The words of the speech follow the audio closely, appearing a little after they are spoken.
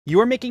You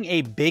are making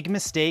a big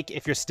mistake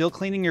if you're still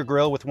cleaning your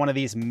grill with one of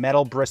these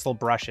metal bristle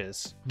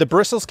brushes. The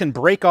bristles can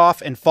break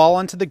off and fall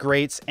onto the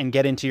grates and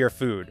get into your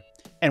food.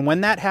 And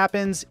when that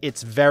happens,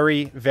 it's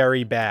very,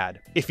 very bad.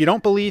 If you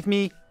don't believe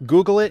me,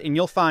 Google it and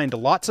you'll find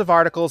lots of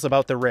articles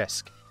about the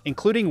risk,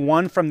 including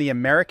one from the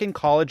American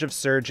College of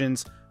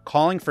Surgeons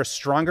calling for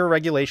stronger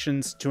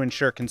regulations to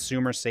ensure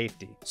consumer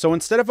safety. So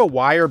instead of a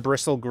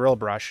Wire-Bristle grill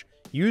brush,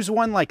 use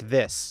one like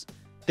this.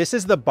 This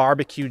is the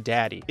BBQ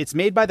Daddy. It's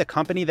made by the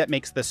company that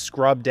makes the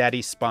Scrub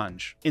Daddy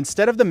sponge.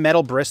 Instead of the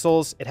metal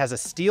bristles, it has a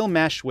steel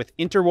mesh with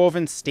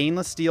interwoven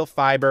stainless steel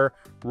fiber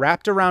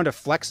wrapped around a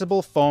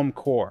flexible foam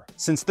core.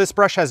 Since this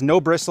brush has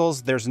no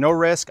bristles, there's no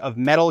risk of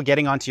metal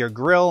getting onto your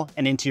grill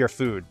and into your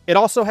food. It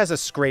also has a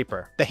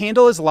scraper. The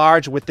handle is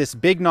large with this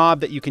big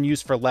knob that you can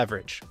use for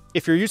leverage.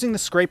 If you're using the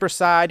scraper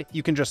side,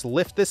 you can just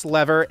lift this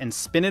lever and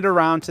spin it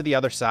around to the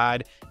other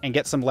side and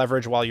get some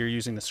leverage while you're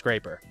using the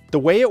scraper. The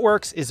way it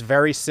works is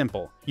very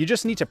simple. You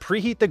just need to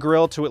preheat the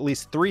grill to at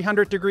least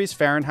 300 degrees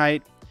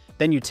Fahrenheit.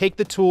 Then you take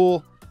the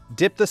tool,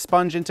 dip the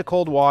sponge into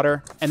cold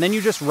water, and then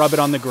you just rub it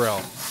on the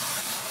grill.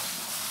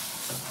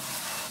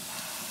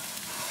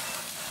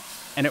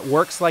 And it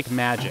works like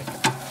magic.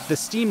 The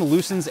steam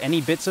loosens any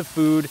bits of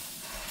food,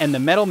 and the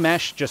metal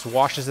mesh just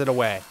washes it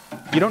away.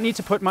 You don't need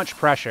to put much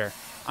pressure.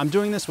 I'm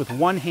doing this with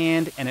one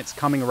hand and it's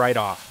coming right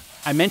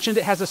off. I mentioned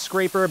it has a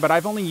scraper, but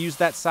I've only used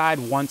that side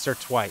once or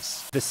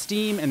twice. The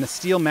steam and the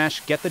steel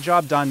mesh get the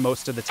job done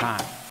most of the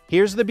time.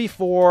 Here's the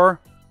before,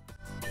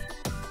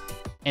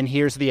 and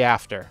here's the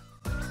after.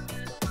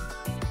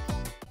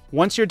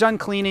 Once you're done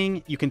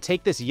cleaning, you can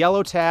take this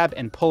yellow tab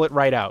and pull it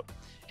right out,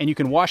 and you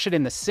can wash it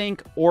in the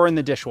sink or in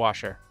the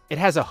dishwasher. It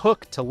has a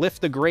hook to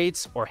lift the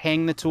grates or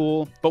hang the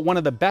tool, but one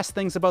of the best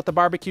things about the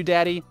BBQ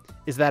Daddy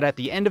is that at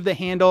the end of the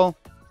handle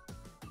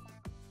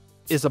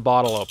is a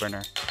bottle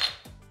opener.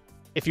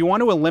 If you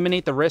want to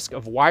eliminate the risk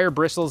of wire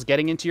bristles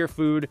getting into your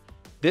food,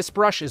 this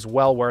brush is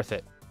well worth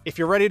it. If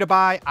you're ready to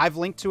buy, I've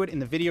linked to it in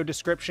the video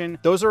description.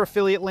 Those are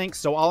affiliate links,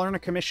 so I'll earn a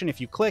commission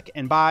if you click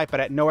and buy, but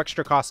at no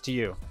extra cost to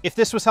you. If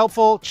this was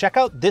helpful, check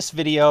out this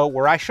video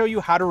where I show you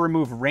how to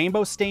remove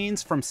rainbow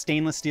stains from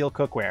stainless steel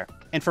cookware.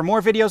 And for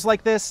more videos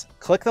like this,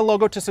 click the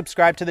logo to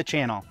subscribe to the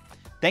channel.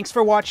 Thanks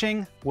for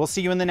watching. We'll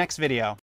see you in the next video.